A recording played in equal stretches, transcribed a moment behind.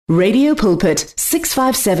Radio Pulpit,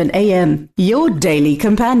 657 AM, your daily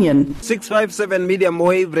companion. 657 medium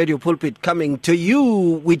wave Radio Pulpit coming to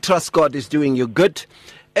you. We trust God is doing you good.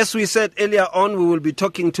 As we said earlier on, we will be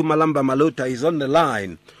talking to Malamba Malota. He's on the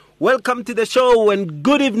line. Welcome to the show and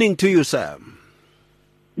good evening to you, sir.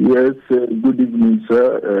 Yes, good evening,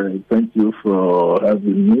 sir. Thank you for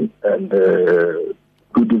having me, and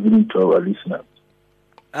good evening to our listeners.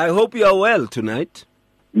 I hope you are well tonight.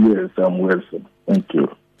 Yes, I'm well, sir. Thank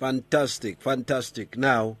you. Fantastic.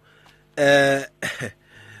 Now,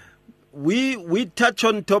 we touch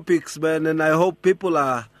on topics, man, and I hope people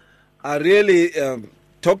are really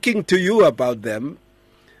talking to you about them.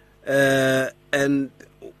 And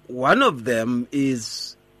one of them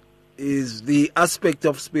is the aspect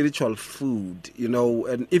of spiritual food, you know.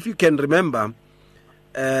 And if you can remember,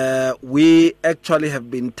 we actually have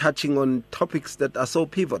been touching on topics that are so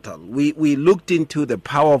pivotal. We looked into the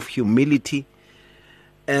power of humility.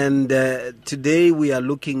 And today we are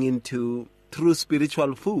looking into true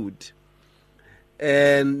spiritual food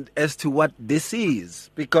and as to what this is.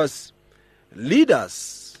 Because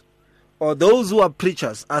leaders or those who are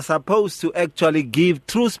preachers are supposed to actually give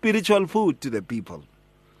true spiritual food to the people.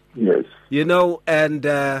 Yes. You know, and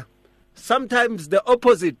sometimes the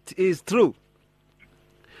opposite is true.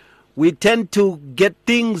 We tend to get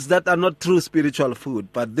things that are not true spiritual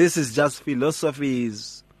food, but this is just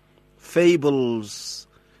philosophies, fables,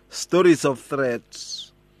 stories of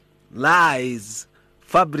threats, lies,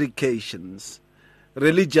 fabrications,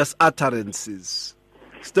 religious utterances,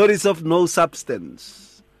 stories of no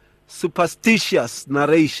substance, superstitious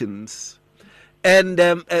narrations. And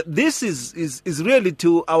this is really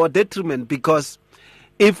to our detriment, because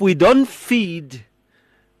if we don't feed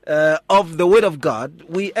of the Word of God,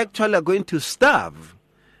 we actually are going to starve,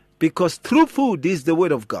 because true food is the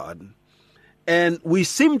Word of God. And we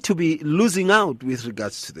seem to be losing out with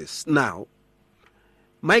regards to this. Now,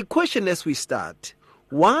 my question as we start,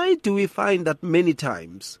 why do we find that many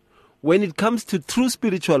times when it comes to true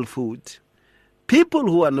spiritual food, people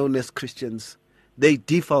who are known as Christians, they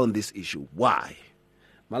differ on this issue? Why?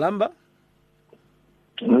 Malamba?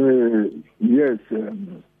 Yes.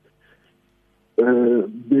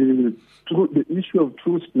 The issue of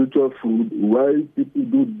true spiritual food, why people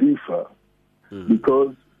do differ,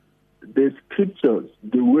 because the scriptures,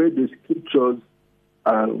 the way the scriptures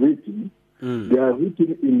are written, they are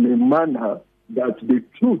written in a manner that the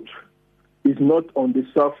truth is not on the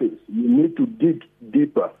surface. You need to dig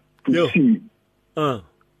deeper to see.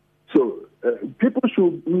 So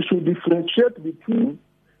we should differentiate between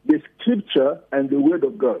the scripture and the Word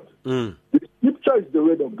of God. The scripture is the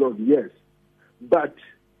Word of God, yes, but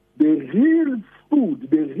the real food,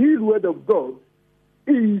 the real Word of God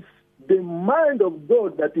is the mind of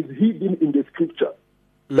God that is hidden in the scripture,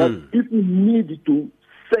 that people need to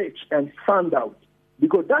search and find out,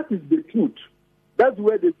 because that is the truth. That's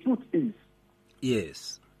where the truth is.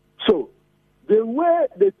 Yes. So, the way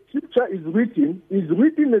the scripture is written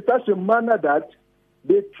in such a manner that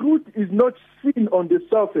the truth is not seen on the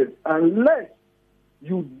surface unless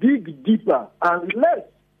you dig deeper, unless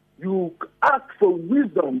you ask for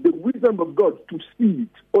wisdom, the wisdom of God to see it.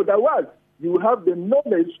 Otherwise, you have the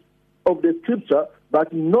knowledge of the scripture,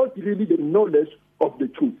 but not really the knowledge of the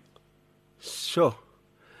truth. Sure.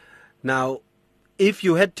 Now, if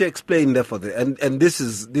you had to explain therefore, and this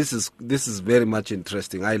is very much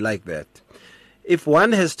interesting. I like that. If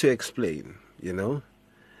one has to explain, you know,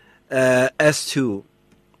 as to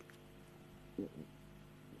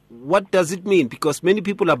what does it mean, because many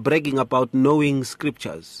people are bragging about knowing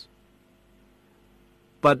scriptures,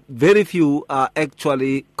 but very few are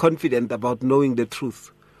actually confident about knowing the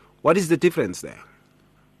truth. What is the difference there?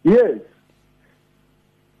 Yes.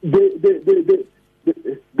 The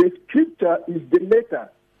scripture is the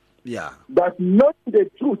letter. Yeah. But not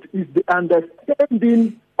the truth is the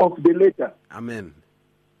understanding of the letter. Amen.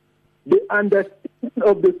 The understanding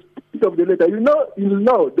of the spirit of the letter. You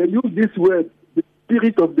know, they use this word, the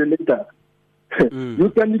spirit of the letter.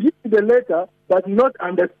 You can read the letter, but not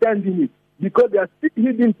understanding it, because there are still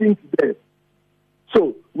hidden things there.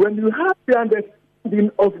 So, when you have the understanding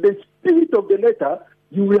of the spirit of the letter,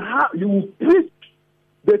 you will preach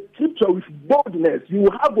the scripture with boldness. You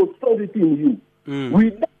will have authority in you.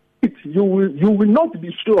 Without it, you will not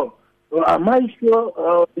be sure. Am I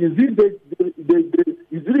sure? Is it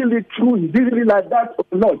really true? Is it really like that or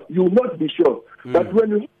not? You will not be sure. But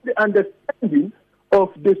when you have the understanding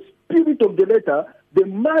of the spirit of the letter, the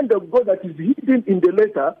mind of God that is hidden in the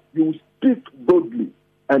letter, you will speak boldly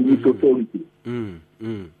and with authority.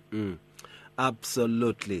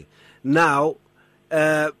 Absolutely. Now,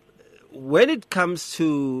 when it comes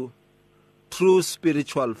to true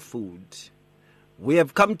spiritual food, we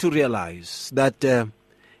have come to realize that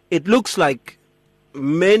it looks like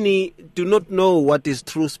many do not know what is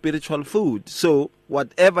true spiritual food. So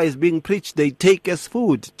whatever is being preached, they take as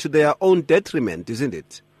food to their own detriment, isn't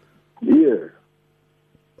it? Yeah.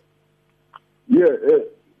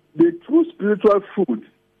 The true spiritual food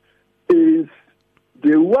is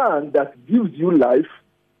the one that gives you life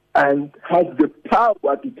and has the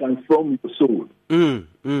power to transform your soul.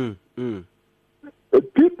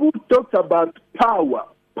 People talk about power.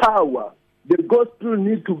 The gospel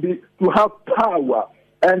needs to have power,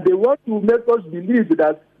 and they want to make us believe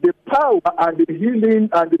that the power and the healing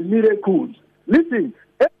and the miracles. Listen,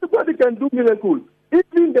 everybody can do miracles.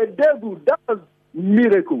 Even the devil does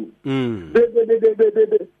miracles. The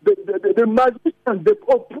magicians, they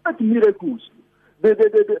operate miracles. The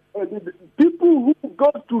people who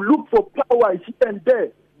go to look for power here and there,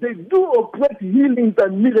 they do operate healings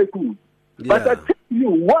and miracles. Yeah. But I tell you,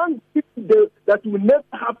 one thing that will never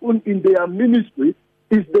happen in their ministry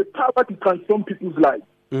is the power to transform people's lives.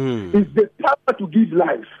 Is the power to give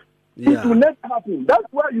life. Yeah. It will never happen. That's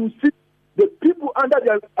why you see the people under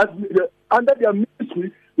their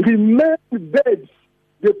ministry remain dead.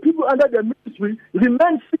 The people under their ministry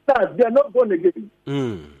remain sinners. They are not born again.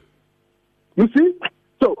 You see?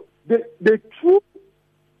 So the true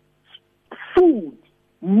food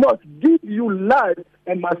must give you life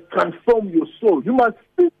and must transform your soul. You must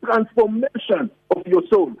see transformation of your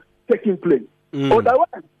soul taking place.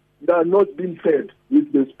 Otherwise, they are not being fed with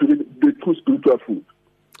the true spiritual food.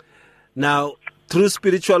 Now, true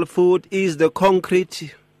spiritual food is the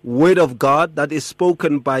concrete word of God that is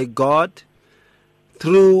spoken by God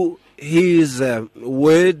through His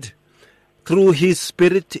word, through His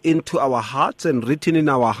Spirit into our hearts and written in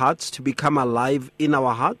our hearts to become alive in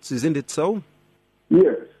our hearts. Isn't it so?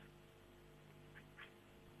 Yes.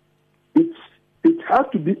 It has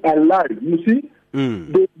to be alive. You see,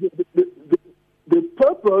 the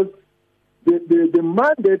purpose, the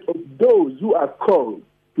mandate of those who are called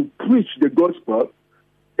to preach the gospel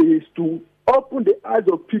is to open the eyes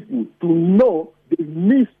of people to know the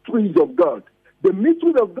mysteries of God. The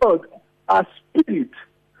mysteries of God are spirit.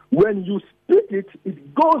 When you speak it,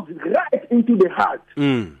 it goes right into the heart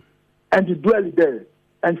and you dwell there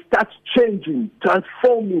and starts changing,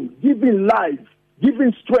 transforming, giving life,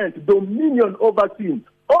 giving strength, dominion over sin.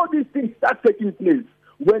 All these things start taking place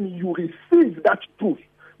when you receive that truth,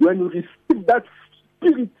 when you receive that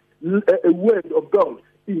spirit word of God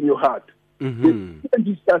in your heart. The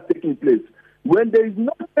changes start taking place. When there is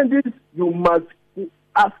no changes, you must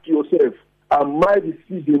ask yourself, am I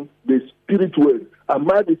receiving the spirit word?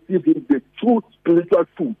 Am I receiving the true spiritual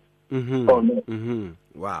food? Or not?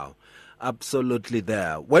 Wow. Absolutely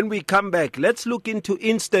there. When we come back, let's look into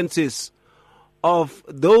instances of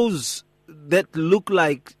those that look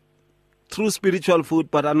like true spiritual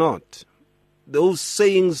food but are not. Those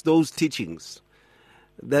sayings, those teachings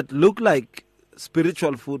that look like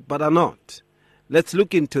spiritual food but are not. Let's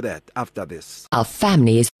look into that after this. Our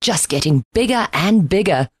family is just getting bigger and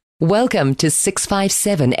bigger. Welcome to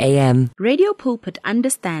 657 AM. Radio Pulpit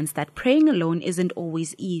understands that praying alone isn't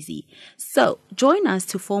always easy. So, join us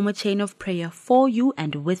to form a chain of prayer for you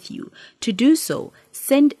and with you. To do so,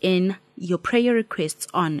 send in your prayer requests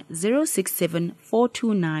on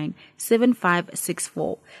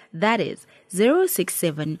 067-429-7564. That is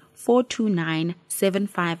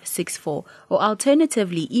 067-429-7564. Or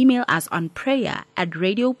alternatively, email us on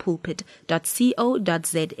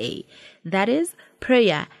prayer@radiopulpit.co.za. That is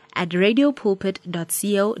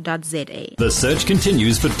prayer@radiopulpit.co.za. The search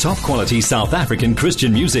continues for top quality South African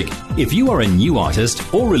Christian music. If you are a new artist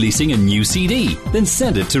or releasing a new CD, then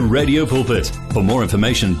send it to Radio Pulpit. For more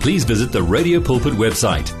information, please visit the Radio Pulpit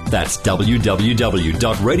website. That's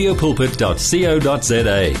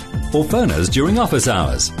www.radiopulpit.co.za. Or phone us during office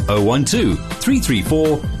hours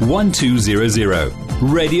 012-334-1200.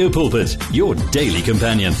 Radio Pulpit, your daily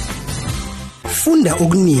companion. Funda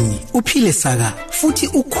okuningi uphile saka futhi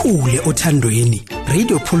ukhule othandweni.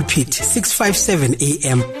 Radio Pulpit 657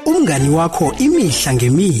 AM umngani wakho imihla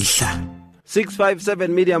ngemihla.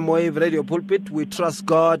 657 Medium Wave Radio Pulpit. We trust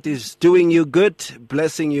God is doing you good,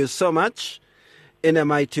 blessing you so much in a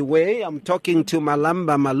mighty way. I'm talking to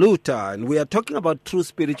Malamba Maluta, and we are talking about true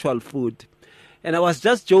spiritual food. And I was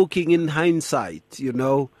just joking in hindsight, you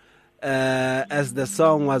know, as the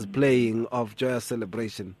song was playing of Joyous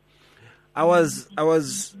Celebration. I was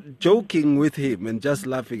joking with him and just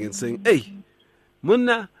laughing and saying, hey,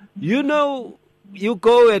 Munna, you know, you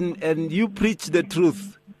go and you preach the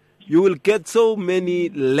truth. You will get so many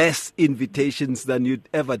less invitations than you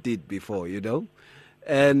ever did before, you know.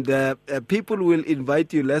 And people will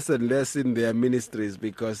invite you less and less in their ministries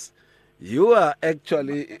because you are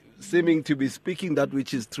actually seeming to be speaking that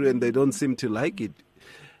which is true and they don't seem to like it.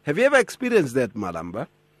 Have you ever experienced that, Malamba?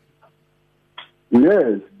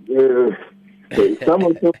 Yes. Some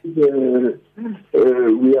of us,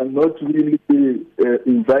 we are not really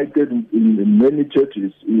invited in many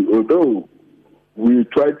churches, although we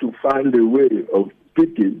try to find a way of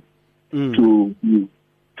speaking to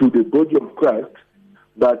the body of Christ.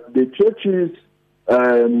 But the churches,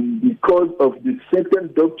 because of the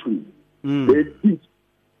second doctrine, they teach,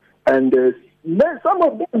 and some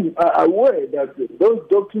of them are aware that those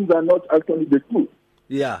doctrines are not actually the truth.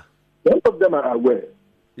 Yeah. Most of them are aware.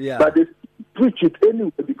 Yeah. But they preach it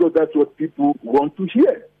anyway because that's what people want to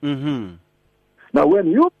hear. Mm-hmm. Now,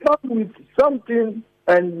 when you come with something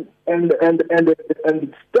and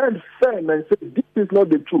stand firm and say this is not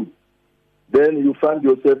the truth, then you find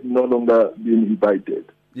yourself no longer being invited,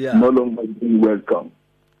 no longer being welcome.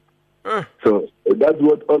 So that's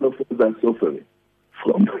what all of us are suffering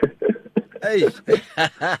from.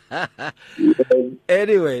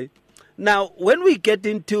 Anyway, now when we get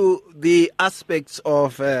into the aspects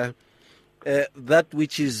of that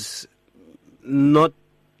which is not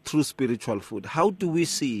true spiritual food, how do we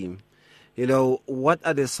see, what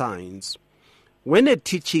are the signs when a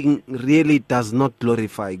teaching really does not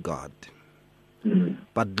glorify God,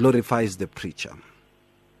 but glorifies the preacher?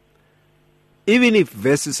 Even if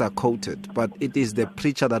verses are quoted, but it is the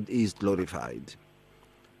preacher that is glorified,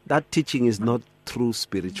 that teaching is not true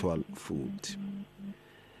spiritual food.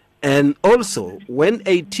 And also, when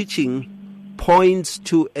a teaching points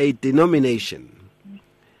to a denomination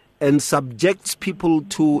and subjects people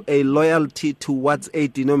to a loyalty towards a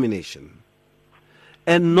denomination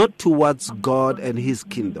and not towards God and His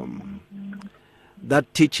kingdom,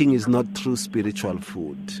 that teaching is not true spiritual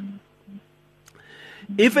food.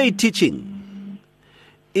 If a teaching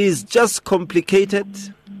is just complicated,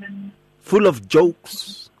 full of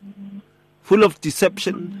jokes, full of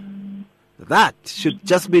deception, that should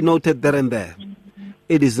just be noted there and there.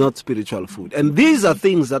 It is not spiritual food. And these are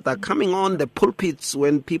things that are coming on the pulpits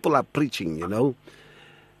when people are preaching,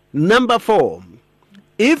 Number 4,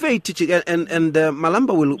 if a teaching, and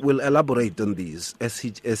Malamba will elaborate on these as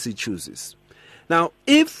he chooses. Now,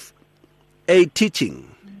 if a teaching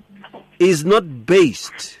is not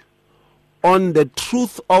based on the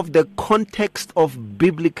truth of the context of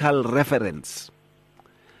biblical reference,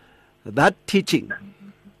 that teaching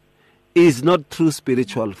is not true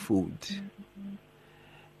spiritual food.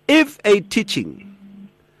 If a teaching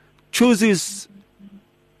chooses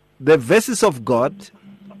the verses of God,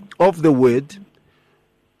 of the word,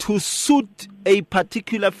 to suit a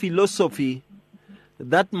particular philosophy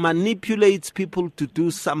that manipulates people to do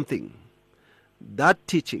something, that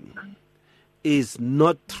teaching is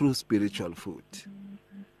not true spiritual food.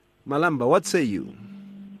 Malamba, what say you?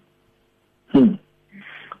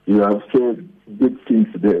 You have said good things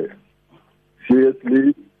there.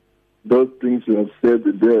 Seriously, those things you have said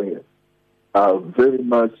there are very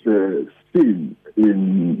much seen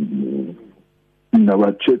in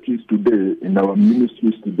our churches today, in our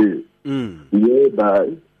ministries today,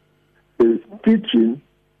 whereby a teaching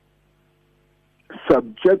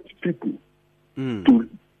subjects people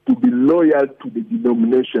to be loyal to the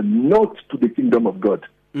denomination, not to the kingdom of God.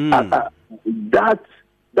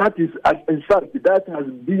 That is, in fact, that has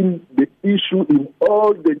been the issue in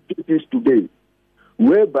all the churches today,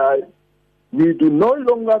 whereby we do no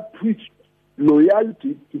longer preach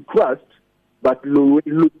loyalty to Christ, but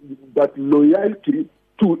loyalty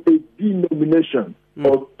to a denomination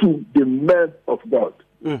or to the man of God.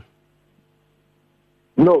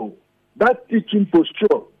 No, that teaching for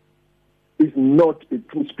sure is not a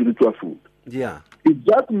true spiritual food. Yeah. It's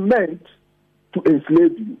just meant to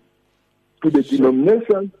enslave you to the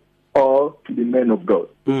denomination or to the man of God.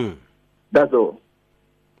 That's all.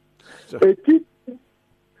 A teaching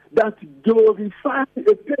that glorifies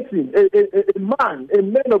a person, a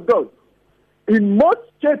man of God. In most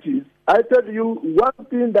churches, I tell you, one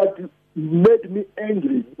thing that made me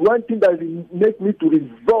angry, one thing that made me to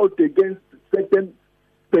revolt against certain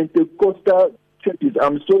Pentecostal churches,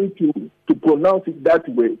 I'm sorry to pronounce it that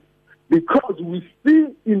way, because we see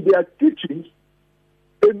in their teachings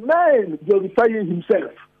a man glorifying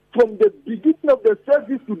himself from the beginning of the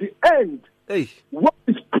service to the end. What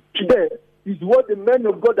is preached there is what the man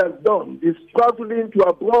of God has done. He's traveling to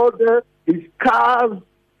abroad, his cars,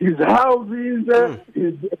 his houses,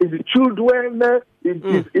 his children, his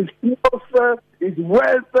clothes, his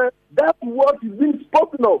wealth. That's what is being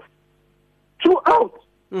spoken of throughout.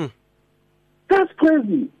 That's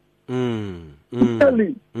crazy.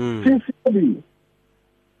 Sincerely.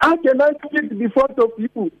 How can I sit before of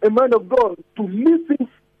you, a man of God, to listen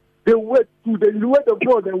the word of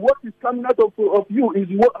God, and what is coming out of you is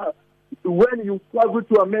what, when you travel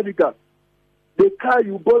to America, the car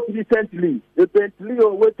you bought recently, a Bentley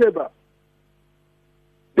or whatever,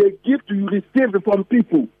 the gift you received from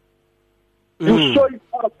people, you show it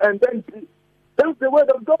up, and then that's the word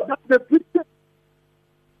of God, that's the preaching.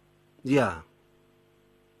 Yeah.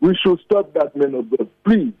 We should stop that, man of God.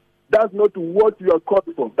 Please. That's not what you are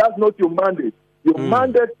called for. That's not your mandate. Your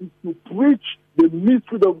mandate is to preach the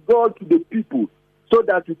mystery of God to the people so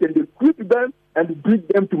that you can equip them and bring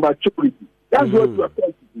them to maturity. That's what you are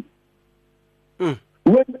called to do.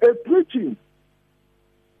 When a preaching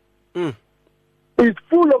is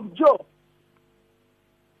full of joy,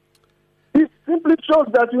 it simply shows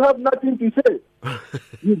that you have nothing to say.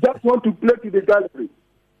 You just want to play to the gallery.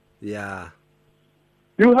 Yeah.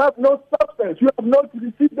 You have no substance. You have not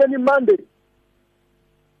received any mandate.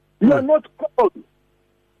 You are not called.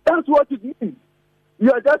 That's what it means.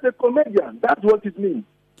 You are just a comedian. That's what it means.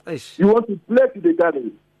 Eish. You want to play to the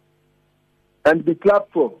gallery and be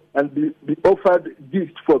clapped for and be offered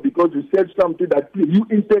gifts for because you said something that you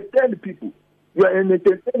entertain people. You are an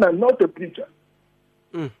entertainer, not a preacher.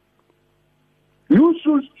 You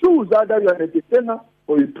should choose either you are an entertainer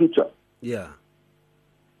or a preacher. Yeah.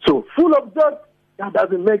 So full of that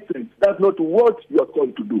doesn't make sense. That's not what you are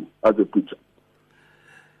called to do as a preacher.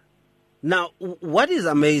 Now, what is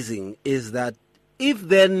amazing is that if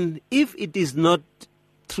it is not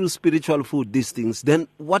through spiritual food, these things, then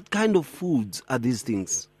what kind of foods are these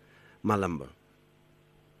things, Malamba?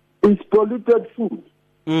 It's polluted food.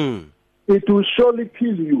 It will surely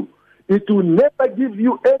kill you. It will never give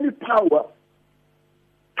you any power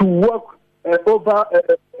to walk over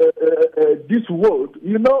this world.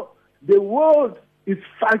 You know, the world is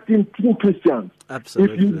fighting true Christians.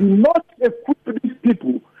 Absolutely. If you do not equip these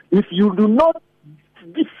people, if you do not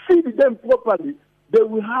feed them properly, they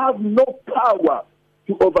will have no power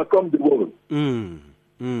to overcome the world.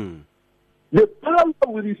 The power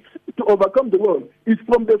we receive to overcome the world is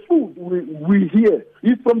from the food we hear.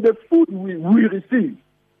 It's from the food we receive.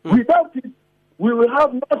 Without it, we will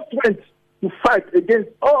have no strength to fight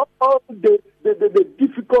against all the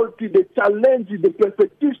difficulty, the challenges, the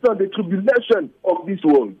persecution, the tribulation of this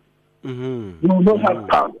world. We will not have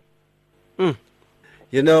power.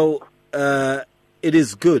 You know, it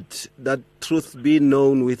is good that truth be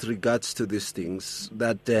known with regards to these things,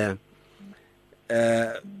 that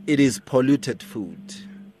it is polluted food.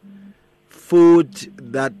 Food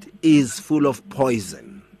that is full of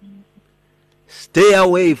poison. Stay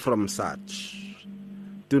away from such.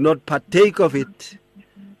 Do not partake of it,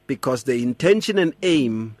 because the intention and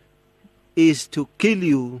aim is to kill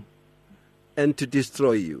you and to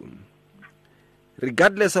destroy you.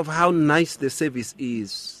 Regardless of how nice the service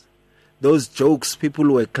is, those jokes, people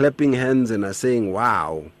were clapping hands and are saying,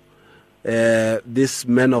 wow, this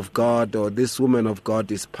man of God or this woman of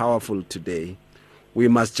God is powerful today. We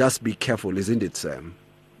must just be careful, isn't it, Sam?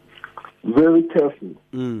 Very careful.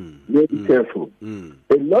 Very careful.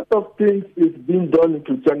 A lot of things is being done in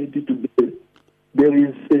Christianity today. There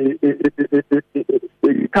is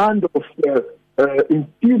a kind of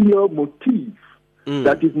interior motive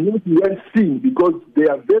that is not well seen because they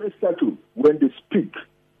are very subtle when they speak.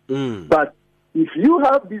 But if you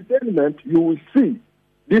have discernment, you will see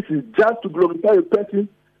this is just to glorify a person.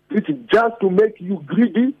 This is just to make you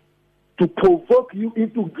greedy, to provoke you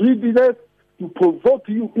into greediness, to provoke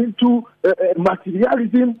you into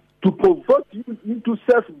materialism, to provoke you into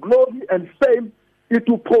self-glory and fame. It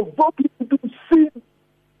will provoke you into sin.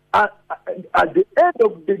 At the end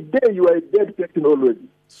of the day, you are a dead person already.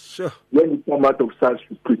 Sure. When you come out of such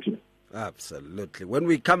preaching. Absolutely. When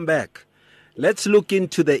we come back, let's look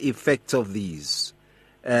into the effects of these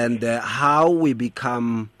and how we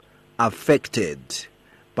become affected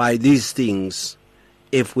by these things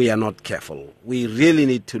if we are not careful. We really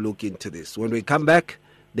need to look into this. When we come back,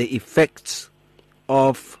 the effects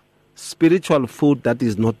of spiritual food that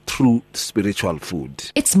is not true spiritual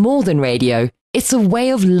food. It's more than radio. It's a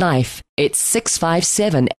way of life. It's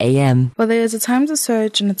 657 AM. For there is a time to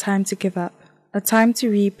search and a time to give up, a time to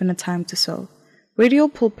reap and a time to sow. Radio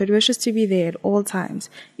Pulpit wishes to be there at all times,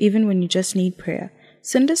 even when you just need prayer.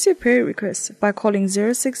 Send us your prayer requests by calling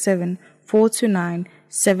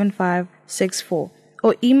 067-429-7564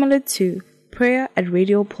 or email it to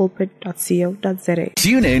prayer@radiopulpit.co.za.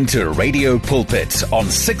 Tune in to Radio Pulpit on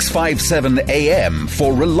 657 AM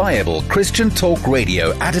for reliable Christian talk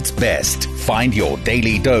radio at its best. Find your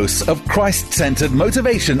daily dose of Christ-centered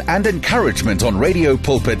motivation and encouragement on Radio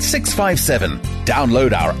Pulpit 657.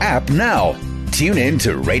 Download our app now. Tune in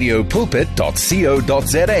to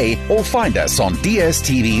radiopulpit.co.za or find us on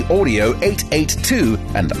DSTV Audio 882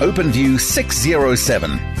 and OpenView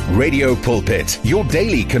 607. Radio Pulpit, your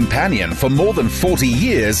daily companion for more than 40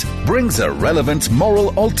 years, brings a relevant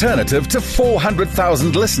moral alternative to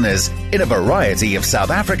 400,000 listeners in a variety of South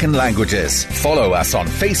African languages. Follow us on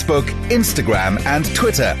Facebook, Instagram and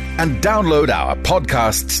Twitter and download our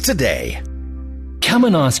podcasts today. Come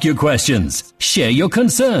and ask your questions. Share your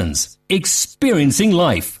concerns. Experiencing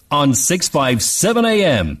life on 657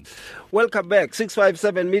 AM. Welcome back,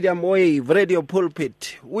 657 Medium Wave Radio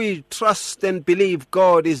Pulpit. We trust and believe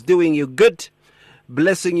God is doing you good,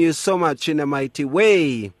 blessing you so much in a mighty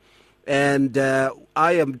way. And I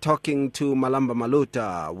am talking to Malamba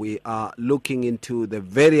Maluta. We are looking into the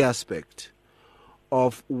very aspect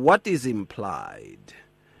of what is implied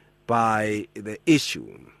by the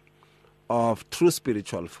issue of true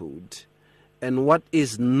spiritual food and what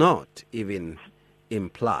is not even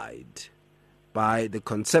implied by the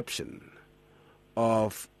conception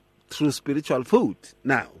of true spiritual food.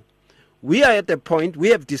 Now, we are at a point, we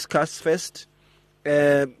have discussed first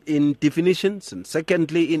in definitions and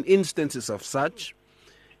secondly in instances of such,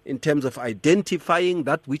 in terms of identifying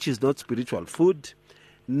that which is not spiritual food.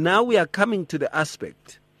 Now we are coming to the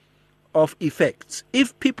aspect of effects.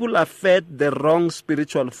 If people are fed the wrong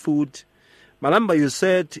spiritual food, Malamba, you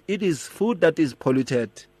said it is food that is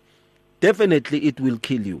polluted, definitely it will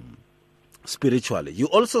kill you spiritually. You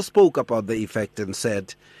also spoke about the effect and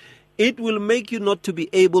said it will make you not to be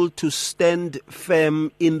able to stand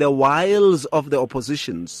firm in the wiles of the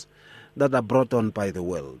oppositions that are brought on by the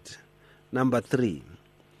world. Number 3,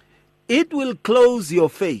 it will close your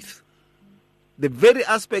faith. The very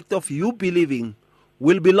aspect of you believing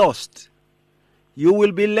will be lost. You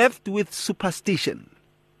will be left with superstition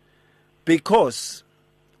because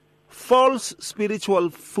false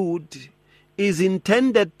spiritual food is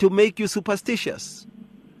intended to make you superstitious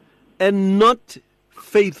and not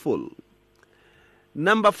faithful.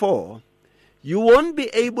 Number 4, you won't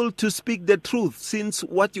be able to speak the truth since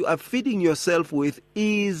what you are feeding yourself with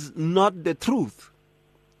is not the truth.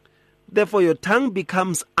 Therefore, your tongue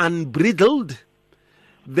becomes unbridled.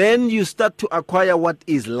 Then you start to acquire what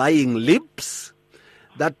is lying lips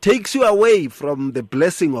that takes you away from the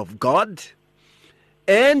blessing of God,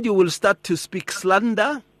 and you will start to speak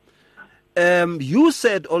slander. You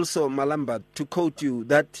said also, Malamba, to quote you,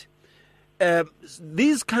 that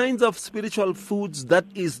these kinds of spiritual foods that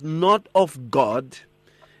is not of God,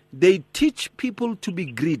 they teach people to be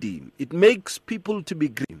greedy. It makes people to be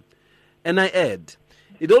greedy. And I add,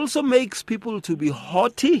 it also makes people to be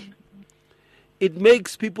haughty. It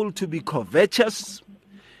makes people to be covetous.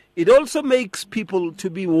 It also makes people to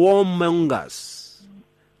be warmongers.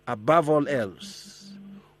 Above all else,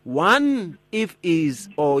 one, if he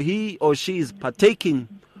or she is partaking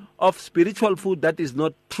of spiritual food that is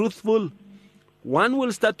not truthful, one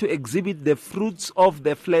will start to exhibit the fruits of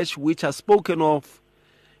the flesh which are spoken of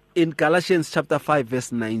in Galatians chapter 5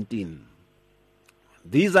 verse 19.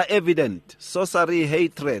 These are evident: sorcery,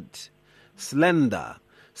 hatred, slander,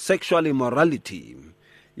 sexual immorality,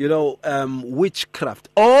 witchcraft.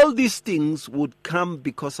 All these things would come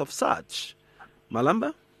because of such.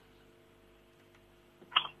 Malamba?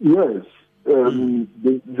 Yes.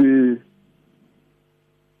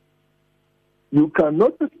 You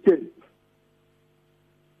cannot escape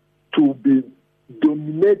to be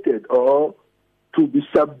dominated or to be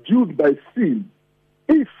subdued by sin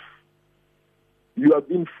if you have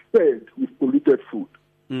been fed with polluted food.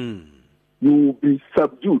 You will be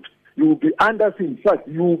subdued. You will be under sin. In fact,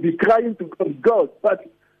 you will be crying to God, but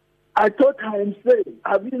I thought I am saved.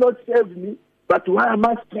 Have you not saved me? But why am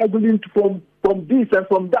I struggling from this and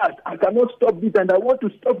from that? I cannot stop this, and I want to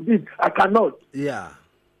stop this. I cannot. Yeah.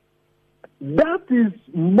 That is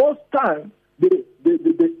most time the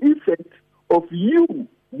effect of you.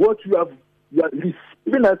 What you are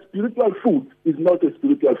receiving as spiritual food is not a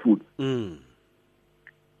spiritual food.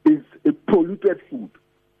 It's a polluted food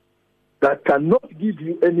that cannot give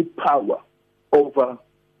you any power over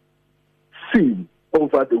sin,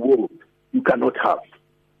 over the world. You cannot have.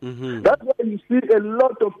 That's why you see a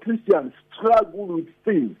lot of Christians struggle with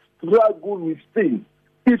sin.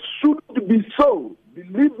 It shouldn't be so.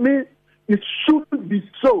 Believe me, it shouldn't be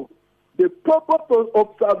so. The purpose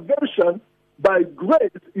of salvation by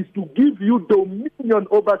grace is to give you dominion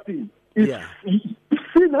over sin. If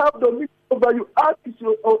sin have dominion over you, ask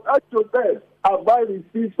yourself, have I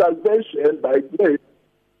received salvation by grace?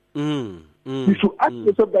 You should ask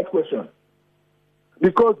yourself that question.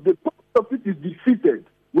 Because the purpose of it is defeated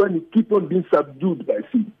when you keep on being subdued by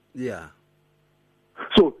sin. Yeah.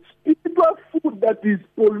 So spiritual food that is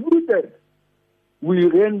polluted will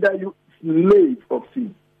render you slave of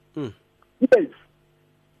sin. Slave.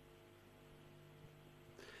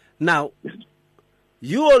 Now,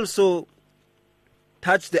 you also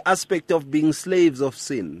touch the aspect of being slaves of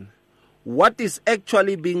sin. What is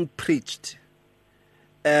actually being preached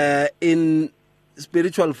in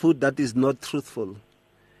spiritual food that is not truthful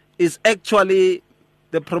is actually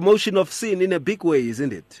the promotion of sin in a big way,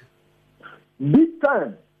 isn't it? Big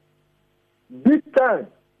time. Big time.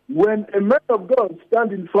 When a man of God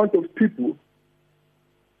stands in front of people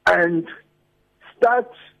and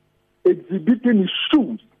starts exhibiting his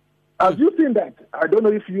shoes. Have you seen that? I don't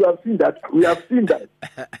know if you have seen that. We have seen that.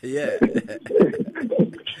 Yeah.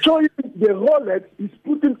 Showing the Rolex he's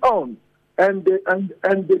putting on and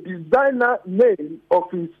the designer name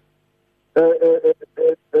of his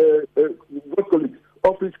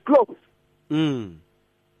of his clothes.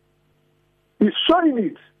 He's showing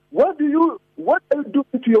it. What are you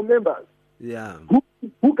doing to your members? Yeah.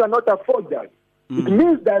 Who cannot afford that? It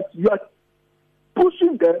means that you are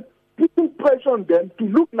pushing them, putting pressure on them to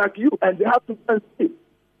look like you, and they have to see.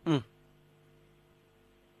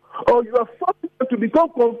 Or you are forcing them to become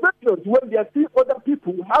conversions when they are seeing other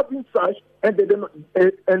people having such and they don't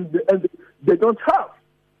they don't have.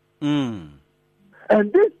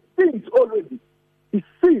 And these things already is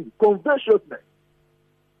sin, conversiousness.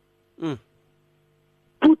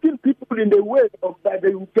 Putting people in the way of that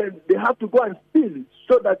they have to go and steal it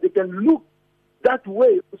so that they can look that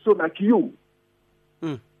way also like you.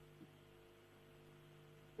 They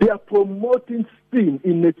are promoting sin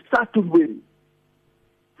in a subtle way.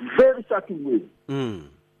 Very subtle way.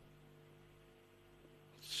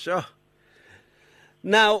 Sure.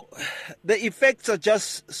 Now, the effects are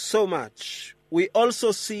just so much. We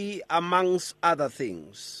also see, amongst other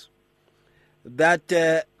things,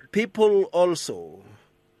 that people also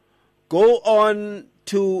go on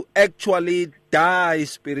to actually die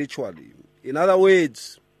spiritually. In other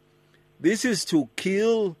words, this is to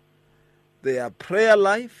kill their prayer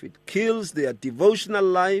life, it kills their devotional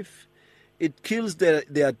life, it kills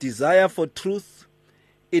their desire for truth,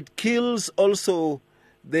 it kills also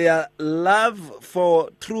their love for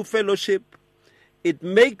true fellowship. It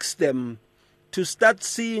makes them to start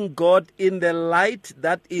seeing God in the light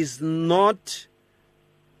that is not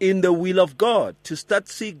in the will of God, to start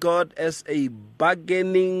see God as a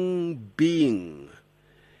bargaining being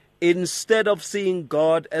instead of seeing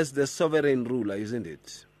God as the sovereign ruler, isn't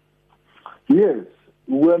it? Yes.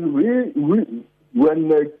 When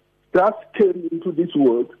Christ came into this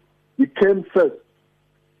world, he came first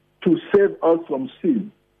to save us from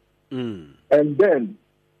sin, and then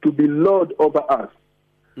to be Lord over us.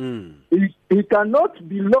 He cannot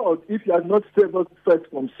be Lord if he has not saved us first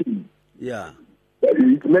from sin. Yeah.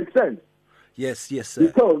 It makes sense. Yes, sir.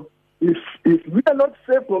 Because if we are not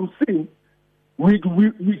saved from sin, we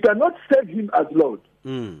cannot save him as Lord.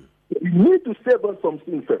 We need to save us from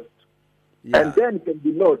sin first. Yeah. And then he can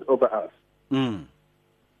be Lord over us. You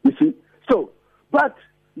see? So, but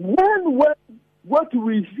when what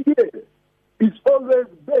we hear is always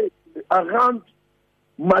based around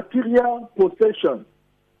material possession,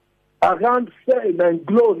 around fame and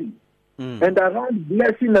glory, and around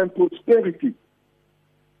blessing and prosperity,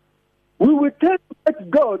 we will tend to make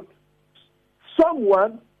God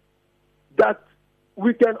someone that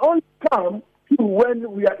we can only come to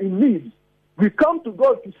when we are in need. We come to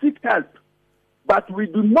God to seek help, but we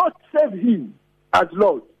do not save him as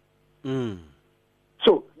Lord.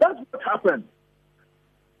 So that's what happened.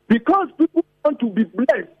 Because people want to be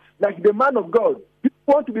blessed like the man of God. People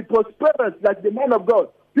want to be prosperous like the man of God.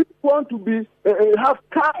 People want to be have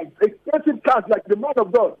cars, expensive cars like the man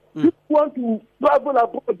of God. People want to travel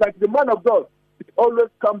abroad like the man of God. It always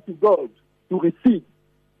comes to God to receive,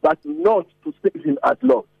 but not to save him as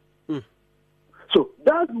Lord. So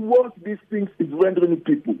that's what these things is rendering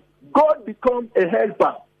people. God becomes a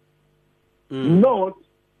helper, not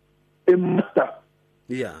a master.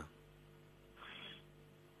 Yeah.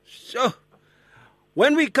 Sure.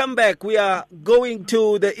 When we come back, we are going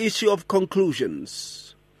to the issue of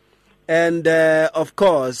conclusions. And, of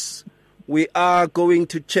course, we are going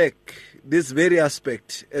to check this very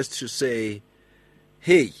aspect as to say,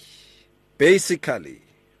 hey, basically,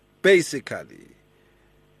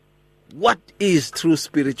 what is true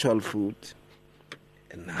spiritual food?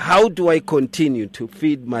 And how do I continue to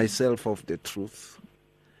feed myself of the truth?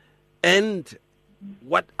 And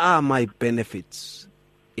what are my benefits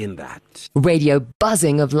in that? Radio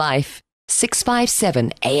buzzing of life.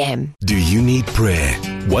 657 AM. Do you need prayer?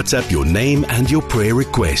 WhatsApp your name and your prayer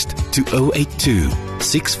request to 082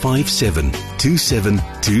 657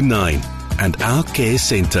 2729 and our care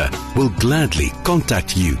center will gladly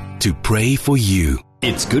contact you. to pray for you.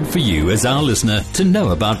 It's good for you as our listener to know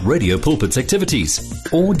about Radio Pulpit's activities.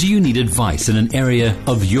 Or do you need advice in an area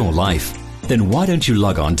of your life? Then why don't you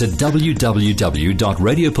log on to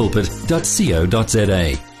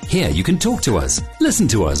www.radiopulpit.co.za. Here you can talk to us, listen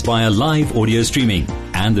to us via live audio streaming,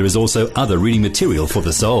 and there is also other reading material for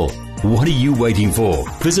the soul. What are you waiting for?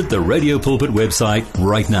 Visit the Radio Pulpit website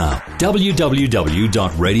right now,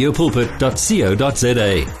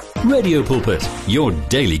 www.radiopulpit.co.za. Radio Pulpit, your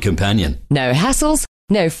daily companion. No hassles,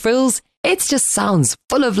 no frills. It's just sounds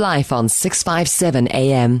full of life on 657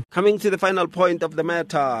 AM. Coming to the final point of the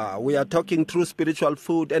matter, we are talking through spiritual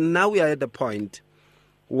food, and now we are at the point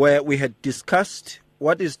where we had discussed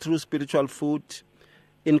what is true spiritual food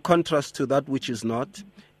in contrast to that which is not,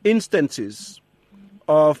 instances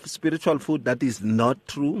of spiritual food that is not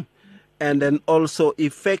true, and then also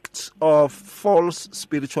effects of false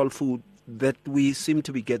spiritual food that we seem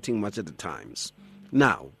to be getting much at the times.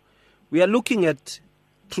 Now, we are looking at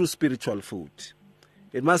true spiritual food.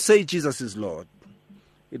 It must say Jesus is Lord.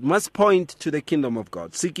 It must point to the kingdom of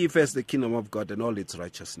God. Seek ye first the kingdom of God and all its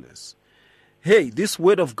righteousness. Hey, this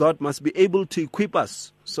word of God must be able to equip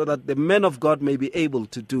us so that the men of God may be able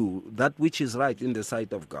to do that which is right in the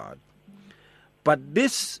sight of God. But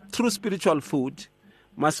this true spiritual food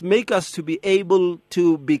must make us to be able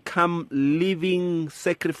to become living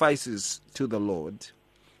sacrifices to the Lord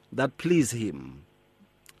that please Him.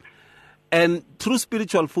 And true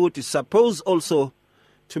spiritual food is supposed also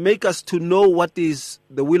to make us to know what is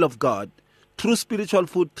the will of God. True spiritual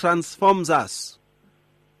food transforms us.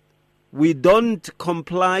 We don't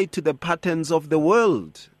comply to the patterns of the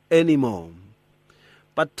world anymore.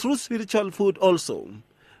 But true spiritual food also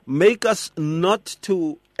make us not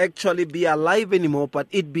to actually be alive anymore, but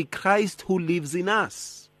it be Christ who lives in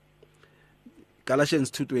us.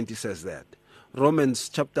 Galatians 2:20 says that. Romans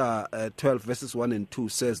chapter 12 verses 1 and 2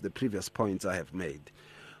 says the previous points I have made.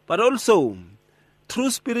 But also, true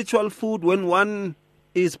spiritual food, when one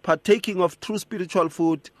is partaking of true spiritual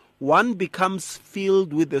food, one becomes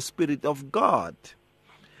filled with the Spirit of God.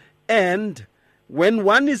 And when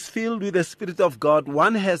one is filled with the Spirit of God,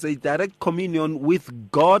 one has a direct communion with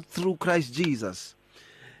God through Christ Jesus.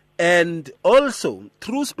 And also,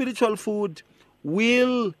 true spiritual food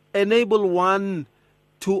will enable one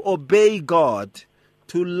to obey God,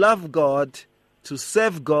 to love God, to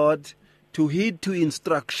serve God, to heed to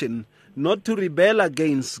instruction, not to rebel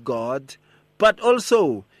against God, but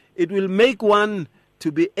also it will make one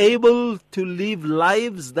to be able to live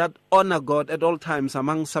lives that honor God at all times,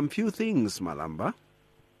 among some few things, Malamba.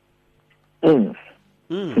 I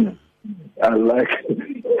like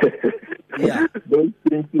yeah. those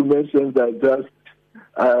things you mentioned are just,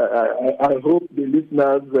 I hope the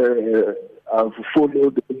listeners have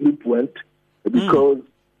followed every point, because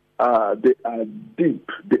they are deep.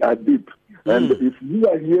 And if you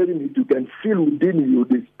are hearing it, you can feel within you,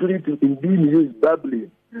 the spirit within you is bubbling.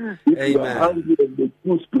 If you are hungry of the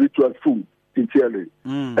true spiritual food, sincerely.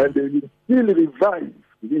 And they will still revive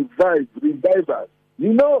us.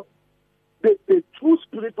 You know, the true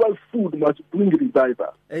spiritual food must bring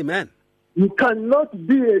revival. Amen. You cannot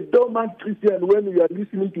be a dormant Christian when you are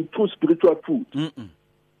listening to true spiritual food.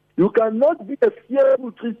 You cannot be a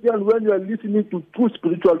fearful Christian when you are listening to true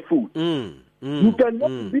spiritual food. You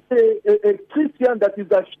cannot be a Christian that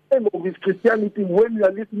is ashamed of his Christianity when you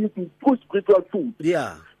are listening to true spiritual food.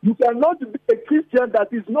 Yeah. You cannot be a Christian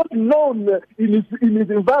that is not known in his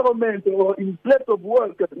environment or in place of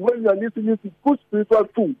work when you are listening to true spiritual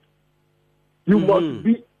food. You must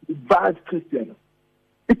be a revived Christian.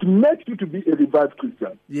 It makes you to be a revived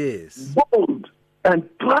Christian. Yes. Bold and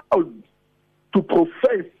proud to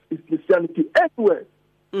profess his Christianity anywhere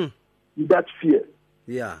without fear.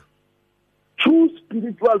 Yeah. True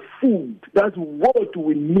spiritual food, that's what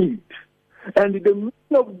we need. And the man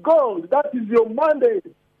of God, that is your mandate.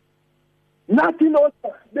 Nothing else.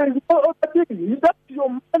 There is no other thing. That's your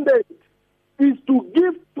mandate. Is to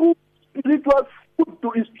give true spiritual food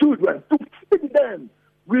to his children, to feed them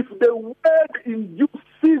with the word in due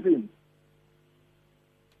season.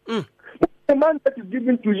 The man that is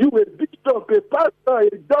given to you, a bishop, a pastor,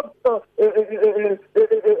 a doctor,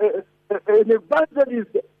 an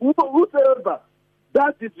evangelist, whoever,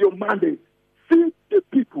 that is your mandate. Feed the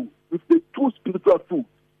people with the true spiritual food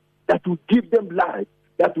that will give them life,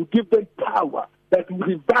 that will give them power, that will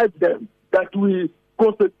revive them, that will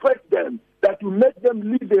consecrate them, that will make them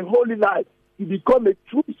live a holy life, to become a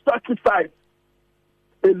true sacrifice,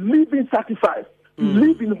 a living sacrifice, to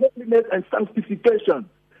live in holiness and sanctification.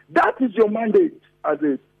 That is your mandate as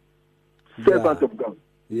a servant of God.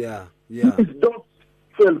 Yeah. Please don't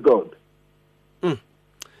fail God.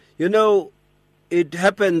 You know, it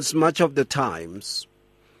happens much of the times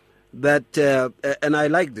that, and I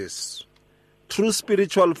like this, true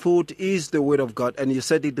spiritual food is the Word of God, and you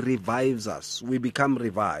said it revives us. We become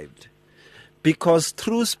revived. Because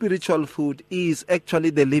true spiritual food is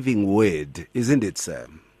actually the living Word, isn't it, sir?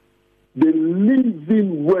 The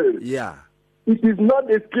living Word. Yeah. It is not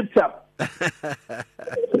a scripture.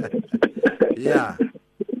 Yeah.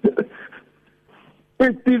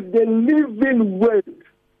 It is the living Word.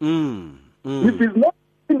 If it's not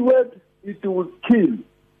the living Word, it will kill.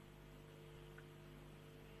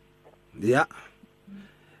 Yeah.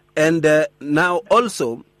 And now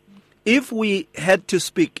also, if we had to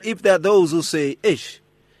speak, if there are those who say,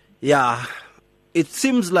 yeah, it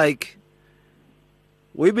seems like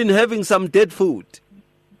we've been having some dead food,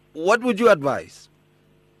 what would you advise?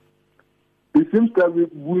 It seems that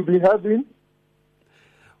we've been having?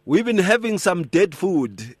 We've been having some dead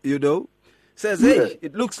food, you know. Says, hey,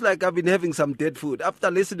 it looks like I've been having some dead food.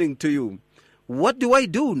 After listening to you, what do I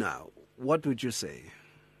do now? What would you say?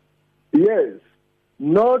 Yes.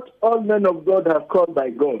 Not all men of God have called by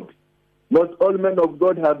God. Not all men of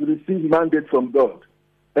God have received mandate from God.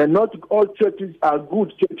 And not all churches are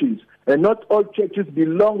good churches. And not all churches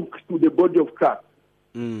belong to the body of Christ.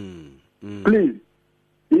 Please,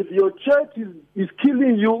 if your church is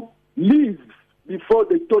killing you, leave before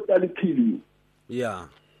they totally kill you. Yeah.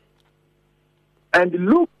 And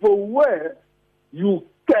look for where you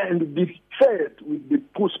can be fed with the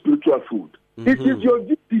true spiritual food. It is your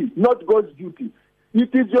duty, not God's duty.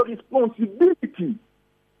 It is your responsibility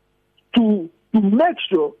to make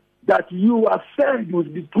sure that you are fed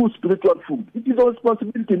with the true spiritual food. It is your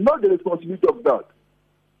responsibility, not the responsibility of God.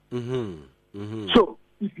 So,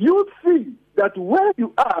 if you see that where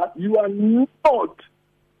you are not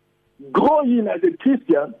growing as a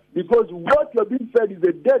Christian because what you're being fed is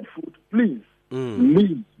a dead food, please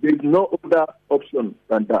leave. There is no other option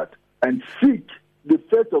than that. And seek the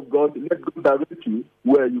faith of God. Let God direct you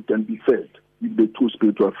where you can be fed with the true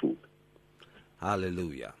spiritual food.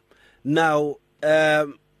 Hallelujah. Now,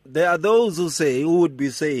 there are those who would be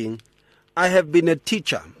saying, I have been a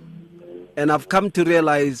teacher and I've come to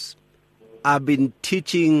realize I've been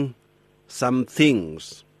teaching some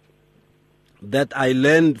things that I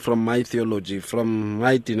learned from my theology, from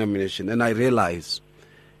my denomination, and I realize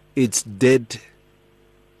it's dead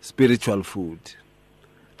spiritual food.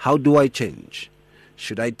 How do I change?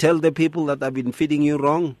 Should I tell the people that I've been feeding you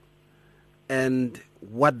wrong? And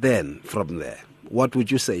what then from there? What would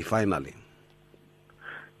you say finally?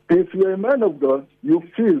 If you're a man of God, you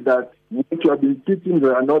feel that what you have been teaching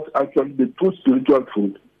are not actually the true spiritual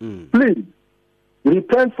food. Please,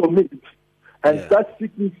 repent from it and start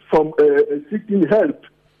seeking help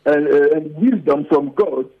and wisdom from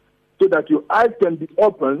God so that your eyes can be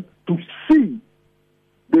open to see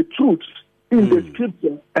the truths in the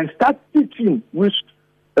scripture and start teaching with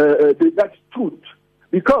that truth.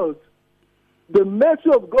 Because the mercy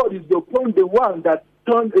of God is upon the one that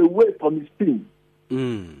turned away from his sin.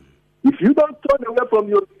 If you don't turn away from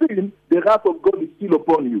your sin, the wrath of God is still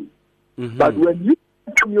upon you. But when you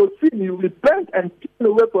turn from your sin, you repent and turn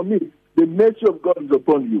away from it, the mercy of God is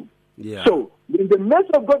upon you. So, when the mercy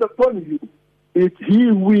of God upon you,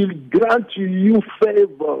 He will grant you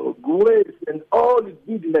favor, grace, and all His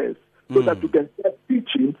goodness so that you can start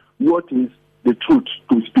teaching what is the truth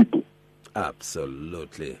to His people.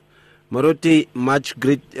 Absolutely. Moruti, much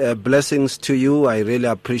great blessings to you. I really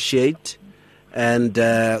appreciate. And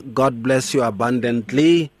God bless you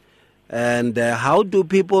abundantly. And how do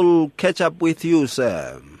people catch up with you,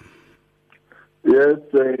 sir? Yes,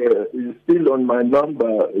 it's still on my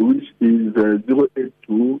number, which is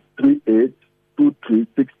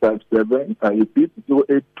 08238233657. I repeat,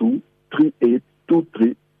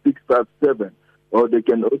 08238233657. Or they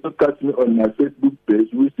can also catch me on my Facebook page,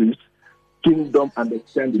 which is Kingdom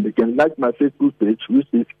Understanding. They can like my Facebook page, which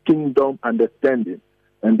is Kingdom Understanding.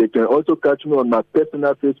 And they can also catch me on my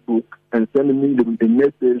personal Facebook and send me a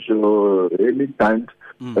message or anytime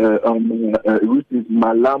which is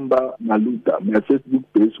Malamba Maluta. My Facebook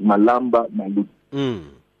page, Malamba Maluta.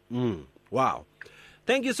 Wow.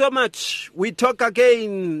 Thank you so much. We talk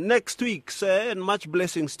again next week, sir, and much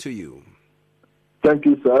blessings to you. Thank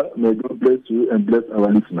you, sir. May God bless you and bless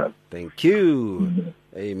our listeners. Thank you.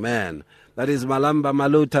 Amen. That is Malamba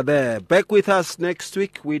Maluta there. Back with us next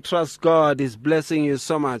week. We trust God is blessing you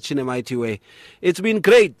so much in a mighty way. It's been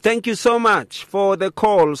great. Thank you so much for the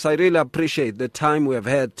calls. I really appreciate the time we have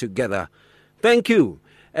had together. Thank you.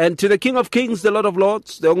 And to the King of Kings, the Lord of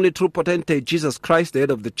Lords, the only true potentate, Jesus Christ, the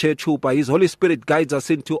head of the church, who by His Holy Spirit guides us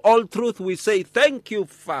into all truth, we say thank you,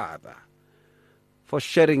 Father, for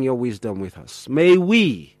sharing your wisdom with us. May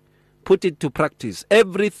we put it to practice,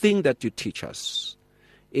 everything that you teach us.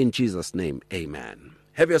 In Jesus' name, amen.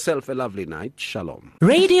 Have yourself a lovely night. Shalom.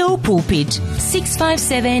 Radio Pulpit,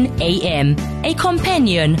 657 AM, a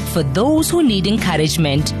companion for those who need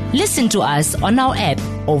encouragement. Listen to us on our app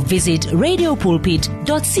or visit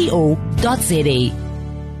radiopulpit.co.za.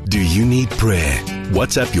 Do you need prayer?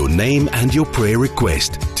 WhatsApp your name and your prayer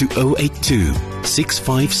request to 082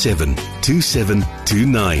 657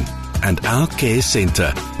 2729 and our care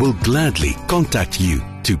center will gladly contact you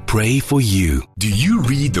to pray for you. Do you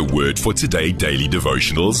read the Word for Today daily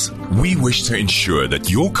devotionals? We wish to ensure that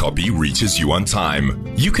your copy reaches you on time.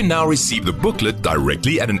 You can now receive the booklet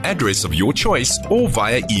directly at an address of your choice or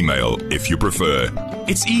via email if you prefer.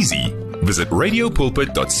 It's easy. Visit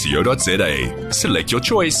radiopulpit.co.za, select your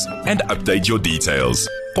choice and update your details.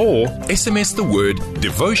 Or SMS the word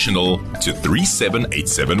devotional to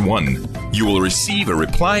 37871. You will receive a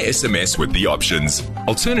reply SMS with the options.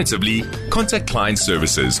 Alternatively, contact client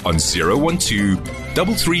services on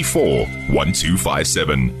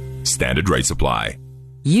 012-334-1257. Standard rates apply.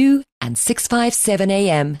 You and 657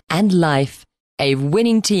 AM and life, a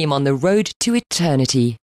winning team on the road to eternity.